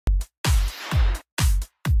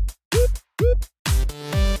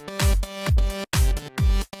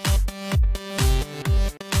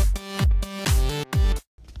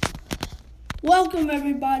Welcome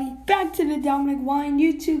everybody back to the Dominic Wine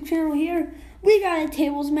YouTube channel here. We got a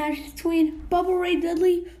tables match between Bubba Ray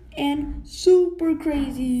Dudley and Super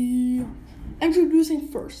Crazy. Introducing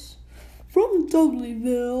first, from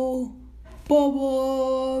Dudleyville,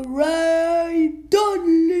 Bubba Ray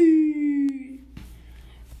Dudley.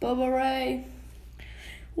 Bubba Ray,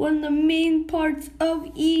 one of the main parts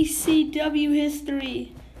of ECW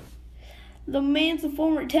history. The man's a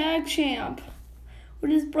former tag champ with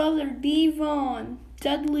his brother Devon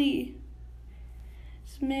Dudley.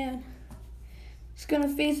 This man is going to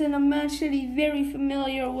face in a match that he's very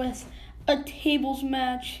familiar with, a tables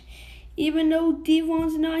match. Even though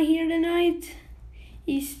Devon's not here tonight,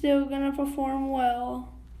 he's still going to perform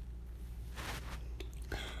well.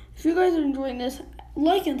 If you guys are enjoying this,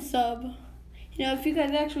 like and sub. You know, if you guys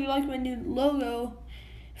actually like my new logo,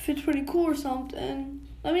 if it's pretty cool or something,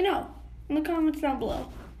 let me know in the comments down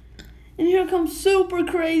below. And here comes Super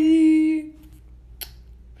Crazy.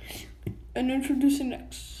 And introducing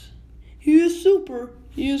next. He is super,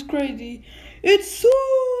 he is crazy. It's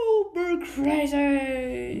Super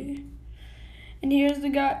Crazy. And here's the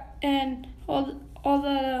guy, and all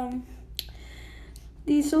that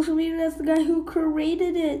these social media, that's the guy who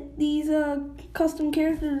created it. These custom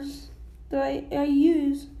characters that I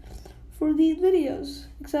use for these videos,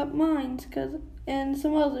 except mine, and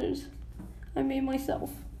some others I made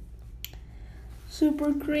myself.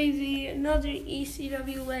 Super Crazy, another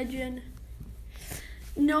ECW legend,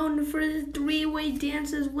 known for his three-way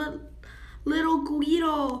dances with Little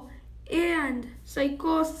Guido and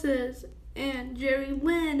Psychosis and Jerry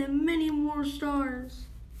Lynn and many more stars.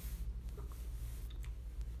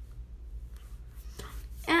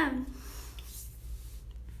 And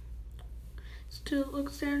still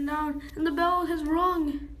looks staring down, and the bell has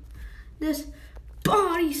rung. This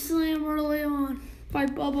body slam early on by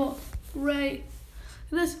Bubba Ray.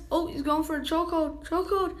 This, oh, he's going for a chokehold.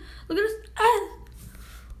 Chokehold. Look at this.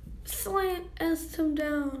 Slam S him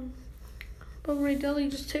down. Bubba Ray Dudley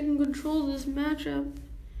just taking control of this matchup.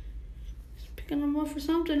 He's picking him up for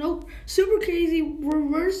something. Oh, Super Crazy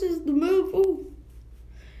reverses the move. Oh,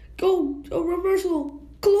 go. Oh, reversal.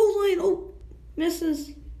 Clothesline. Oh,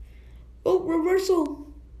 misses. Oh, reversal.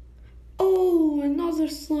 Oh, another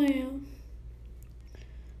slam.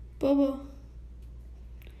 Bubba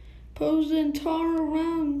pose and tar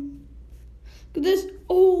around. Look at this.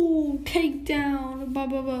 Oh, takedown.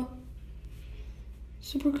 Bubba.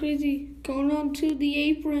 Super Crazy going on to the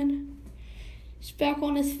apron. He's back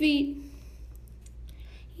on his feet.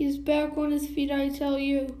 He's back on his feet, I tell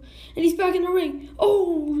you. And he's back in the ring.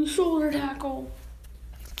 Oh, shoulder tackle.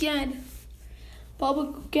 Again.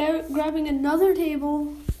 Bubba grabbing another table.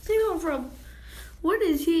 Where's he going from? What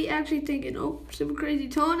is he actually thinking? Oh, Super Crazy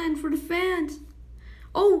taunting for the fans.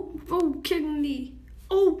 Oh, kick knee.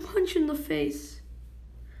 Oh, punch in the face.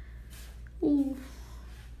 Oh,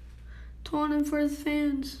 taunting for his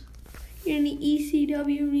fans here in the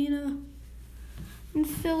ECW arena in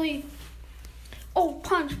Philly. Oh,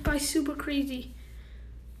 punch by Super Crazy.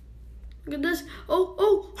 Look at this.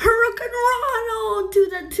 Oh, Hurricane Run onto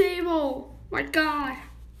the table. My God.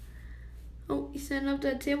 Oh, he's setting up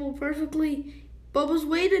that table perfectly. Bubba's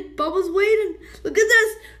waiting. Look at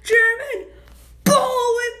this. German.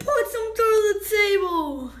 Boom! It puts him through the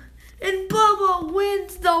table. And Bubba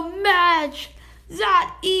wins the match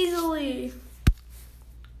that easily.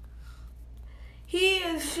 He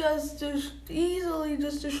is just easily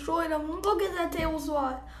destroyed him. Look at that table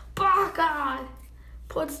spot. By God.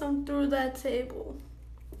 Puts him through that table.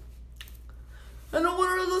 And the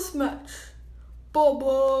winner of this match,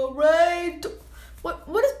 Bubba Ray.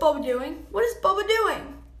 What is Bubba doing? What is Bubba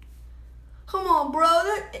doing? Come on, bro.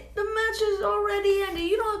 The match is already ended.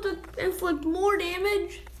 You don't have to inflict more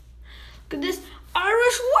damage. Look at this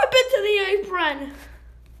Irish whip into the apron.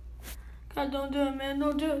 God, don't do it, man.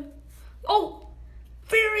 Don't do it. Oh,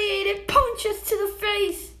 variated punches to the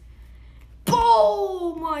face.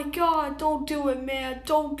 Oh, my God. Don't do it, man.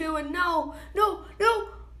 Don't do it. No.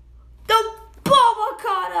 The Bubba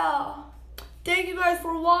Cutter. Thank you guys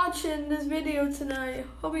for watching this video tonight.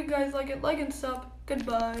 Hope you guys like it. Like and sub.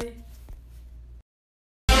 Goodbye.